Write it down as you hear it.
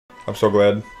I'm so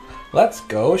glad. Let's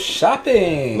go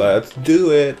shopping! Let's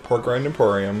do it. Pork Rind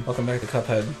Emporium. Welcome back to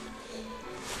Cuphead.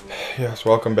 Yes,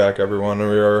 welcome back, everyone.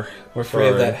 We're free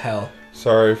of that hell.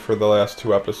 Sorry for the last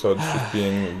 2 episodes just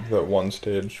being the one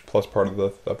stage, plus part of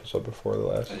the episode before the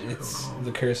last. It's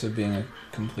the curse of being a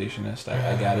completionist.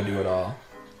 I gotta do it all.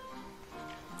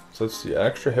 So let's see. An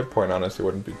extra hit point, honestly,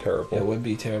 wouldn't be terrible. It would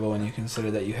be terrible when you consider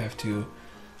that you have to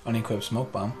unequip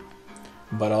Smoke Bomb,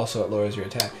 but also it lowers your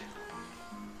attack.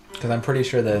 Because I'm pretty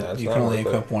sure that you can only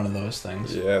equip one of those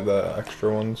things. Yeah, the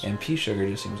extra ones. And Pea Sugar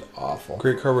just seems awful.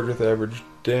 Great coverage with average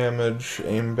damage.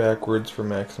 Aim backwards for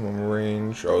maximum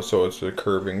range. Oh, so it's a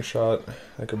curving shot,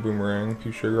 like a boomerang.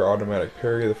 Pea Sugar, automatic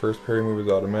parry. The first parry move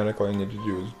is automatic. All you need to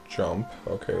do is jump.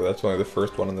 Okay, well, that's only the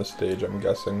first one on this stage, I'm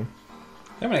guessing.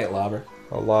 I'm gonna get Lobber.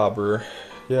 A Lobber.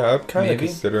 Yeah, I'm kind of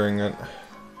considering it.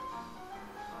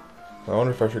 I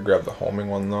wonder if I should grab the homing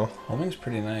one, though. Homing's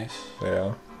pretty nice.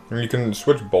 Yeah. I mean, you can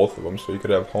switch both of them, so you could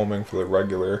have homing for the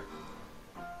regular,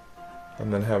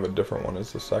 and then have a different one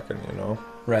as the second, you know?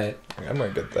 Right. I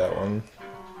might get that one.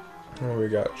 Oh, we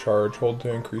got charge, hold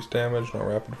to increase damage, no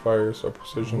rapid fire, so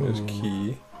precision is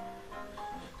key.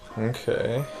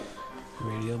 Okay.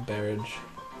 Radial barrage.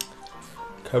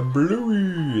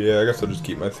 Kablooey! Yeah, I guess I'll just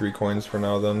keep my 3 coins for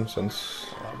now then, since...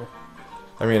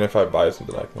 I mean, if I buy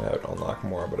something, I can unlock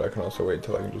more, but I can also wait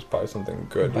till I can just buy something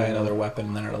good. Buy another weapon,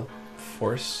 and then it'll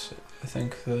force, I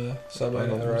think, the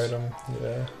sub-items. Another item,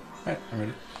 yeah. Alright, I'm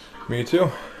ready. Me too.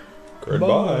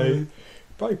 Goodbye.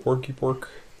 Bye, Porky Pork.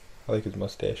 I like his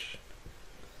mustache.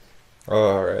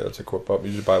 Oh, alright, let's equip up.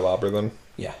 You just buy Lobber then?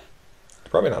 Yeah. It's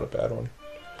probably not a bad one.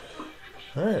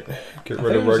 Alright, get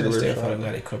rid of regular shot. I thought I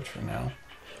got equipped for now.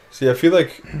 See, I feel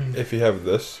like if you have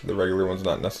this, the regular one's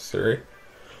not necessary.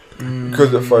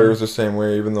 Because it fires the same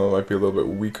way, even though it might be a little bit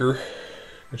weaker.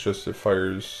 It's just it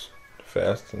fires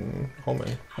fast and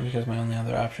homing. Because my only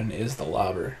other option is the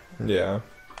Lobber. Yeah.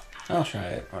 I'll try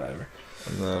it, whatever.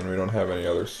 And then we don't have any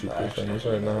other super things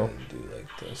right now. Do like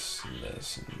this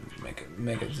and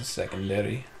make it the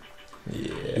secondary.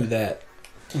 Yeah. Do that.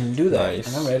 And do that. Nice.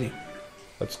 And I'm ready.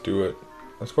 Let's do it.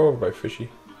 Let's go over by Fishy.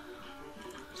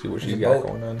 See what she's got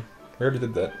going on. We already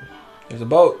did that. There's a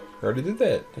boat. We already did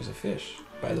that. There's a fish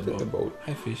by the boat.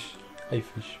 Hi, fish. Hi,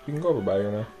 fish. We can go over by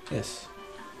her now. Yes.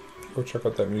 Go check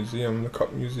out that museum, the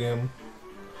Cup Museum.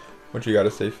 What you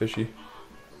gotta say, Fishy?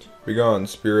 Be gone,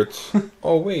 spirits.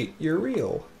 Oh, wait, you're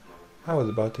real. I was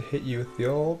about to hit you with the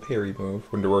old parry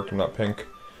move. Wouldn't have worked, I'm not pink.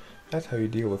 That's how you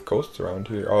deal with ghosts around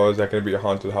here. Oh, is that gonna be a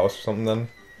haunted house or something then?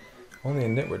 Only a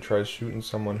nitwit tries shooting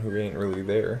someone who ain't really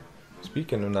there.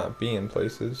 Speaking of not being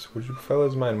places, would you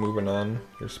fellas mind moving on?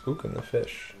 You're spooking the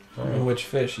fish. Right. Which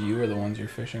fish? You are the ones you're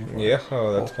fishing for. Yeah,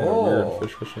 oh, that's kind of weird.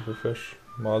 Fish fishing for fish.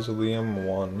 Mausoleum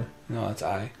 1. No, that's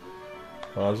I.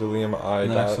 Mausoleum I.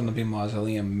 And the next one will be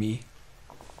Mausoleum Me.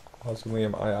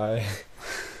 Mausoleum I.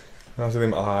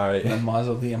 Mausoleum I. And then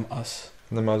Mausoleum Us.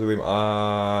 And then Mausoleum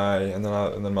I. And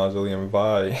then Mausoleum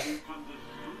Vi.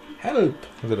 Help!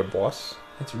 Is it a boss?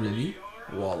 It's really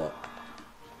Wallop.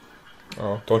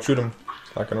 Oh, don't shoot him.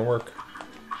 Not gonna work.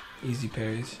 Easy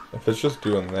parries. If it's just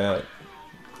doing that, it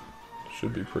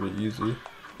should be pretty easy.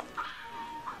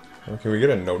 And can we get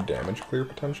a no damage clear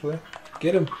potentially?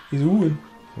 Get him. He's oohing.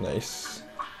 Nice.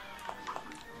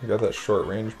 We got that short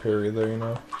range parry there, you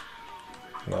know.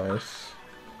 Nice.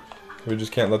 We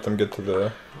just can't let them get to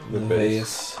the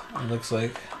base. It looks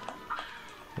like.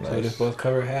 Nice. So we just both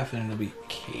cover half and it'll be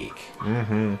cake.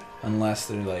 Mm-hmm. Unless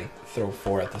they're like throw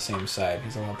 4 at the same side,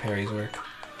 because that's how parries work.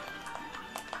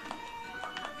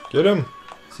 Get him!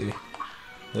 See?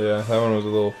 Yeah, that one was a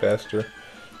little faster.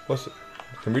 Plus,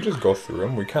 can we just go through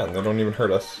them? We can. They don't even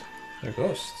hurt us. They're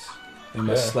ghosts. We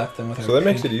must slap them with our So that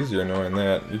makes it easier knowing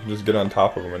that. You can just get on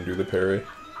top of them and do the parry.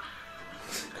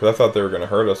 Because I thought they were going to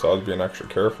hurt us, so I was being extra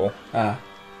careful. Ah.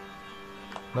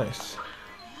 Nice.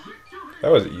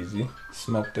 That was easy.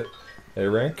 Smoked it. A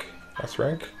rank? S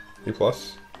rank? B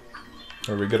plus?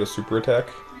 Or we get a super attack?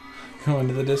 Go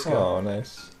into the disco. Oh,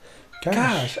 nice.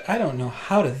 Gosh, I don't know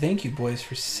how to thank you boys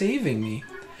for saving me.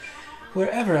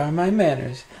 Wherever are my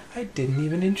manners? I didn't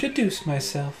even introduce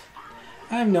myself.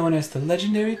 I'm known as the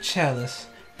legendary Chalice.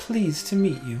 Pleased to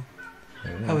meet you.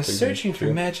 I was searching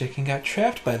for magic and got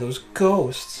trapped by those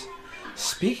ghosts.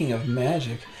 Speaking of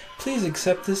magic, please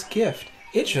accept this gift.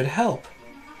 It should help.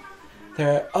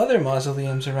 There are other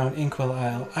mausoleums around Inkwell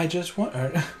Isle. I just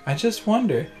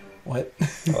wonder. What?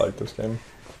 I like this game.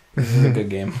 This is a good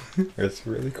game. It's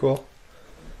really cool.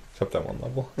 Except that one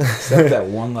level. Except that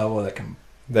one level that can...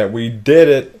 That we did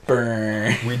it.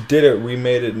 Burn. We did it. We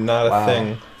made it not a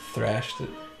thing. Thrashed it.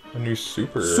 A new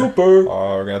super. Super!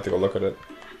 Oh, we're gonna have to go look at it.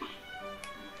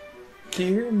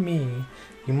 Dear me,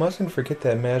 You mustn't forget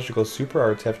that magical super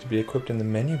arts have to be equipped in the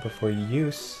menu before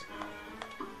use.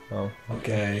 Oh,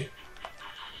 Okay.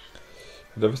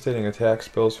 A devastating attack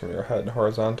spills from your head,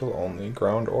 horizontal only,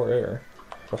 ground or air.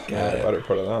 Oh, Got I it. better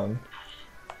put it on.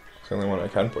 It's the only one I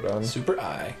can put on. Super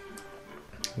eye.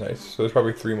 Nice. So there's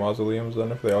probably 3 mausoleums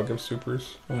then if they all give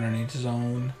supers. One in each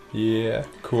zone. Yeah,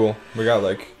 cool. We got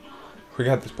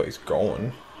this place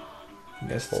going. I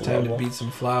guess Full it's time level. to beat some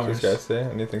Does flowers. this guy say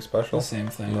anything special? The same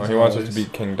thing. No, as he wants us always. to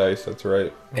beat King Dice, that's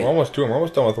right. Hey. We're almost to him. We're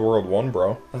almost done with World 1,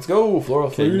 bro. Let's go, Floral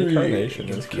Kidney Fury. Carnation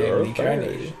is Against Kidney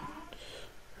Carnation.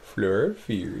 Fleur of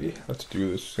Fury. Let's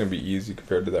do this. It's going to be easy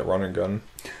compared to that run and gun.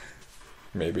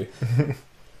 Maybe.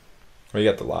 We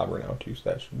got the lobber now, too, so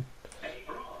that should...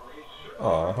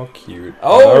 Aw, how cute.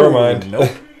 Oh, never mind. Nope.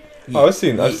 Oh, I've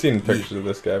seen pictures of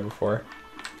this guy before.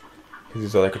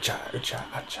 He's like, acha, acha,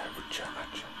 acha, acha,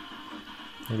 acha.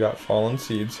 You got fallen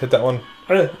seeds. Hit that one.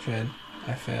 Dread.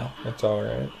 I fail. That's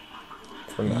alright.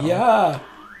 For now. Yeah.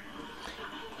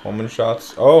 Omen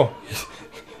shots. Oh!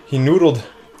 He noodled.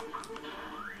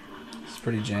 It's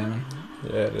pretty jamming.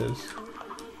 Yeah, it is.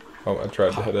 Oh, I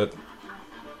tried to hit it.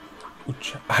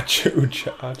 Ucha, acha,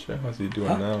 ucha, acha. What's he doing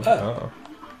now? Oh.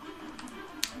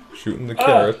 Shooting the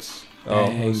carrots. Oh,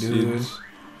 Dang, those dude. seeds.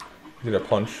 Get a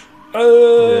punch.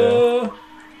 Yeah.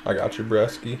 I got you,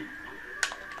 Bresky.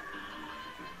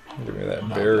 Give me that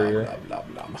barrier. Blah, blah,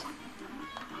 blah, blah.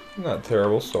 Not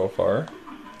terrible so far.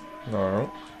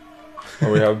 No.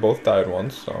 Well, we have both died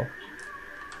once, so...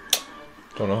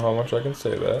 Don't know how much I can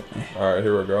say that. Alright,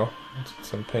 here we go. Let's get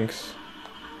some pinks.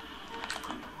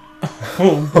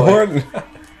 Oh, boy.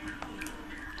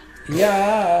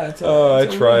 Yeah. It's I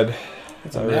tried.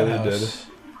 It's a I really madhouse.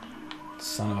 did.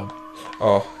 Son of a...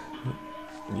 Oh.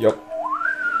 Yep.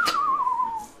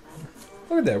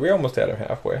 Look at that. We almost had him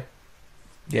halfway.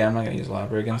 Yeah, I'm not going to use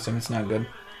Lobber against him. It's not good.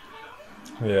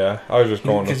 Yeah, I was just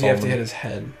going Because with you have to Omen. hit his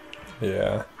head.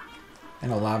 Yeah.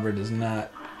 And a Lobber does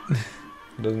not...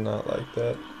 Does not like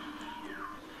that.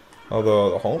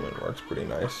 Although the homing works pretty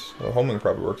nice. The homing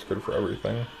probably works good for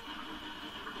everything.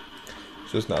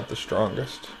 It's just not the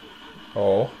strongest.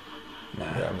 Oh. Nah.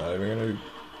 Yeah, I'm not even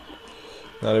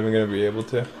gonna be able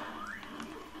to.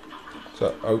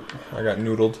 So, oh, I got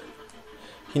noodled.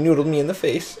 He noodled me in the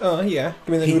face. Oh, yeah. Give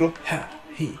me the noodle.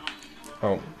 He.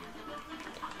 Oh.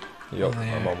 Yup,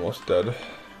 There. I'm almost dead.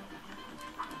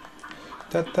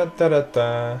 Da da da da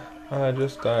da. I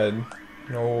just died.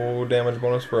 No damage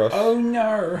bonus for us. Oh,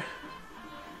 no.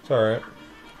 It's alright.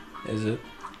 Is it?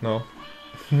 No.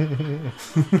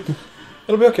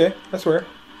 It'll be okay, I swear.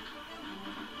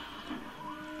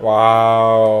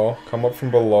 Wow. Come up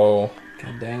from below.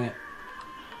 God dang it.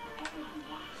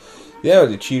 Yeah, it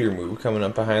was a cheater move coming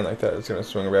up behind like that. It's gonna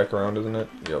swing back around, isn't it?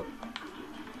 Yep.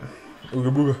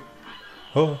 Ooga booga.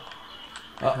 Oh.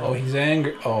 Uh-oh, he's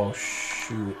angry. Oh,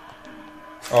 shoot.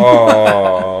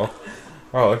 Oh.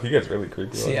 Oh, look, he gets really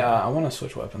creepy. See, I want to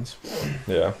switch weapons.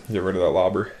 Yeah, get rid of that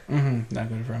lobber. Not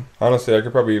good for him. Honestly, I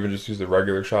could probably even just use the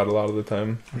regular shot a lot of the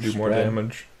time. Do more Spread.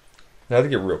 damage. I have to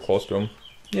get real close to him.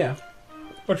 Yeah.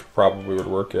 Which probably would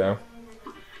work, yeah.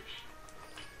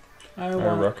 I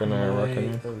reckon.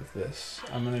 of this.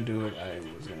 I'm going to do what I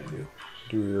was going to do.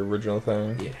 Do your original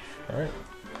thing. Yeah. Alright.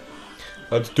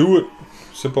 Let's do it!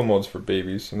 Simple mode's for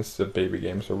babies, and this is a baby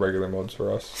game, so regular mode's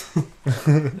for us.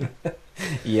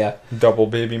 Yeah. Double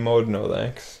baby mode, no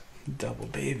thanks. Double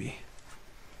baby.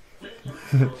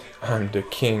 I'm the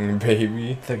king,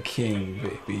 baby. The king,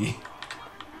 baby.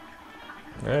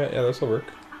 Alright, yeah, this'll work.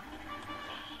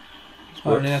 This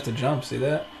Oh, I didn't works. have to jump. See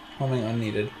that? Homing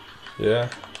unneeded. Yeah.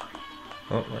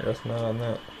 Oh, I guess not on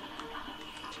that.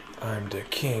 I'm the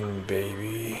king,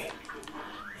 baby.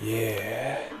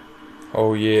 Yeah.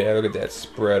 Oh yeah, look at that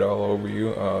spread all over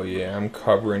you. Oh yeah, I'm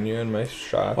covering you in my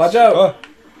shots. Watch out! Oh.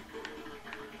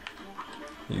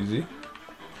 Easy.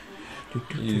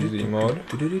 Easy mode.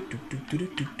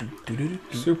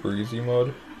 Super easy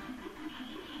mode.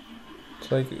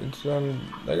 It's like, it's on,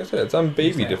 like I said, it's on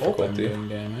baby I hope I'm difficulty. doing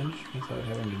damage without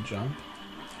having to jump.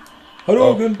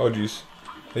 Oh jeez.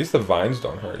 At least the vines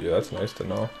don't hurt you. That's nice to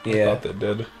know. Yeah. I thought they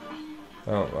did.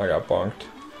 Oh, I got bonked.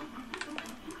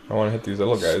 I want to hit these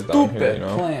little guys down here, Stupid you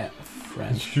know. plant,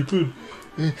 French. Stupid.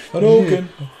 Hadouken.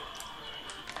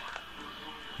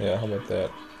 Yeah, how about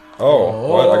that? Oh,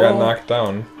 what? I got knocked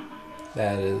down.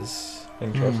 That is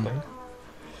Interesting.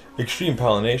 Extreme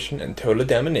pollination and total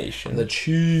domination. the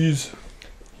cheese.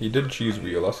 He did cheese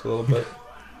wheel us a little bit.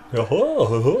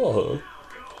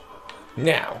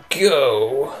 Now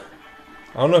go.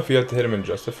 I don't know if you have to hit him in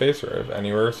just the face or if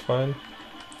anywhere is fine.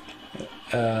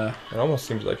 It almost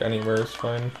seems like anywhere is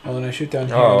fine. Well, when I shoot down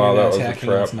here, Oh, wow, and that you're was a attacking,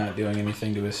 trap. it's not doing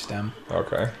anything to his stem.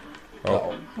 Okay.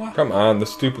 Oh, what? come on.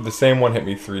 The same one hit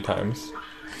me 3 times.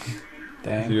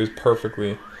 Dang. He was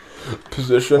perfectly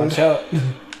positioned. Watch out.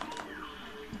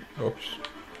 Oops.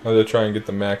 I was try and get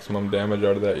the maximum damage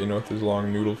out of that, with his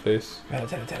long noodle face.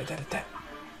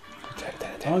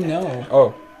 Oh no.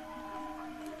 Oh.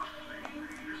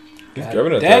 He's God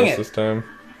giving it to dang us it. this time.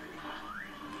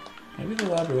 Maybe the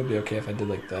lobber would be okay if I did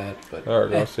like that, but There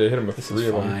we go. See, I hit him with this 3 is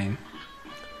of them. fine.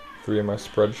 3 of my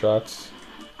spread shots.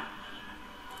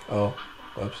 Oh,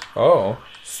 whoops. Oh.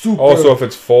 Super. Oh, so if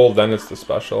it's full, then it's the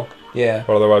special. Yeah.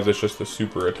 But otherwise, it's just the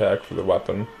super attack for the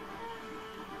weapon.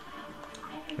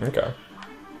 Okay.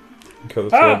 Kill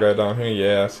this little guy down here.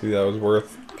 Yeah, see, that was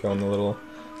worth killing the little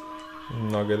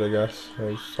nugget, I guess. It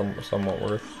was somewhat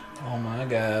worth. Oh my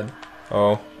god.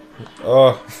 Oh.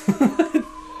 Oh.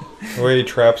 The way he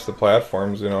traps the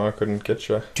platforms, I couldn't get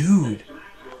you. Dude.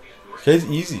 This guy's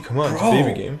easy. Come on, it's a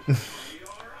baby game.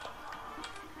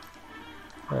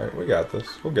 Alright, we got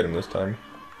this. We'll get him this time.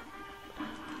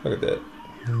 Look at that.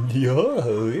 Yeah,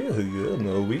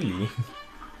 no wheelie.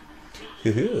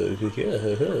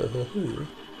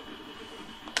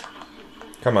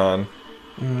 Come on.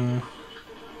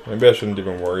 Maybe I shouldn't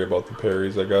even worry about the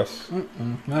parries, I guess.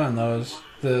 Not on those.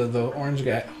 The orange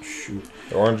guy. Oh, shoot.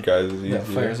 The orange guy is easy. That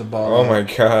fires a ball. Oh my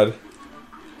god.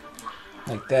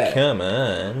 Like that. Come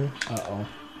on. Uh-oh.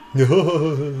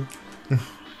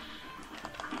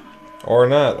 Or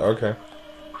not. Okay.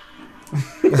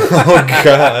 Oh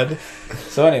god.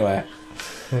 So anyway.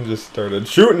 I just started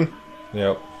shooting.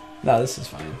 Yep. No, this is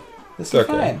fine. This It's is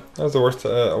fine. That was the worst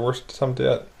attempt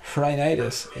yet.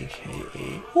 Rhinitis,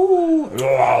 a.k.a. Ooh.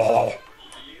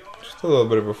 Just a little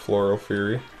bit of a floral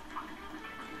fury.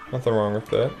 Nothing wrong with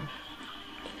that.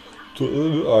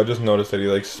 I just noticed that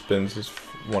he spins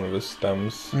one of his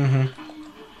stems. Mm-hmm.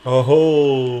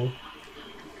 Oh.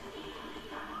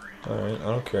 Alright, I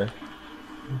don't care.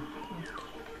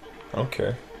 I don't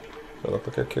care. Do I look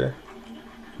like I care?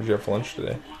 What did you have for lunch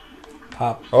today?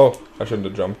 Pop. Oh, I shouldn't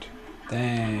have jumped.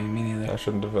 Dang, me neither. I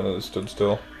shouldn't have stood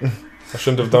still. I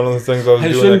shouldn't have done all the things I was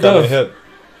doing that shouldn't got me have. hit.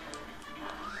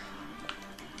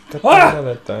 Ah!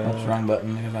 That's wrong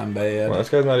button because I'm bad. Well, this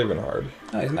guy's not even hard.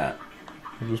 No, he's not.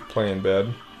 He's just playing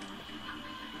bad.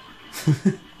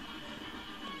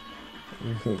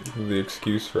 The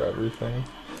excuse for everything.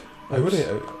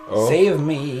 Save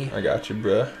me. I got you,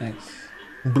 bruh. Thanks.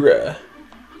 Bruh.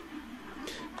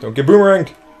 Don't get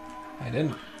boomeranged. I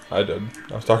didn't. I did.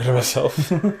 I was talking to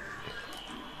myself.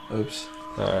 Oops.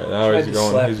 Alright, now Tried he's to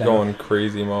going slap he's down. going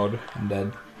crazy mode. I'm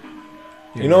dead.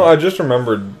 I just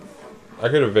remembered I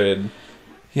could evade.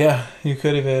 Yeah, you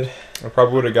could evade. It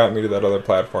probably would have got me to that other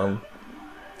platform.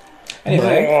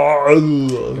 Anyway. Here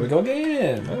we we go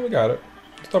again. we got it.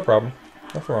 It's no problem.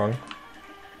 Nothing wrong.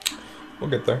 We'll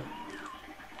get there.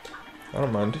 I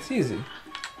don't mind. It's easy.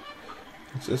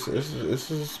 This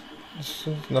is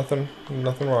nothing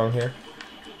wrong here.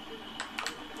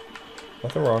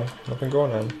 Nothing wrong. Nothing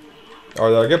going on. Oh,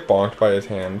 did I get bonked by his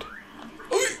hand?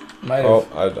 Might have. Oh,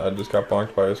 I just got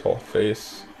bonked by his whole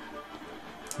face.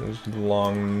 His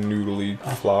long, noodly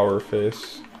flower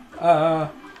face.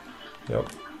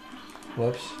 Yep.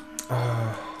 Whoops.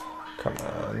 Come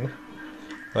on.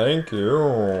 Thank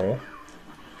you.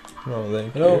 No,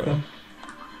 thank you.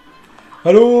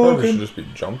 Hello. Probably should just be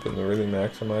jumping to really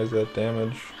maximize that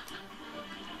damage.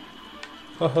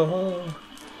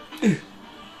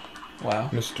 Wow.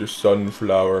 Mr.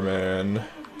 Sunflower Man.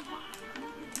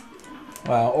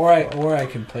 Wow. Or I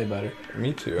can play better.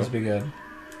 Me too. This would be good.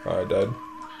 Oh, I died.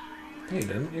 No, you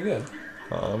didn't. You're good.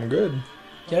 I'm good.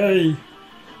 Yay.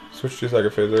 Switch to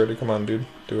second phase already. Come on, dude.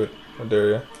 Do it. I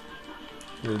dare ya.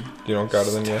 You don't got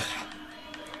it in you.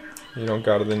 You don't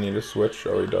got it in you to switch.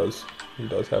 Oh, he does. He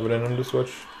does have it in him to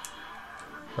switch.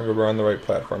 I go on the right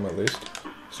platform at least.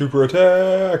 Super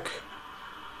attack!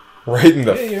 Right in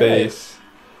the face.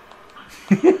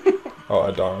 Oh,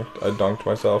 I dunked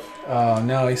myself. Oh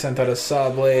no, he sent out a saw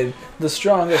blade, the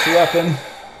strongest weapon.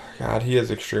 God, he is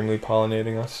extremely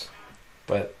pollinating us.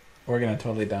 But we're gonna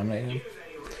totally dominate him.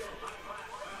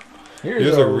 Here's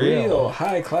Here's a a real- real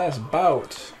high-class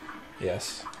bout.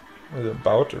 Yes, Is it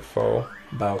bout or foe?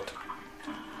 bout.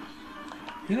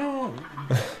 You know,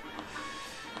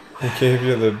 He gave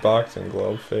you the boxing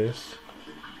glove face.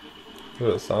 That's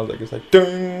what it sounds like. It's like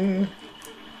ding.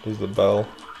 There's the bell.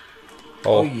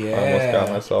 Oh, I almost got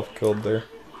yeah. myself killed there.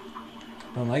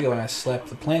 I don't like it when I slap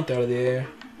the plant out of the air.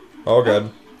 Oh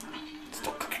god.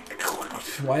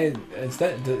 Why is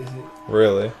that?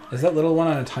 Really? Is that little one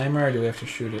on a timer, or do we have to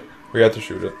shoot it? We have to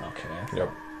shoot it. Okay.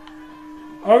 Yep.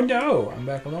 Oh no! I'm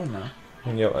back alone now.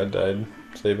 Yep, I died.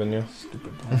 Saving you.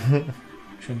 Stupid plant.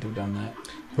 Shouldn't have done that.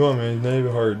 Come on, man. Not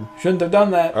even hard. Shouldn't have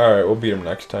done that. Alright, we'll beat him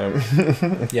next time.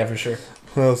 Yeah, for sure.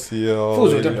 We'll see y'all.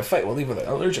 Fools who attempt to fight will leave with an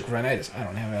allergic rhinitis. I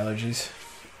don't have allergies.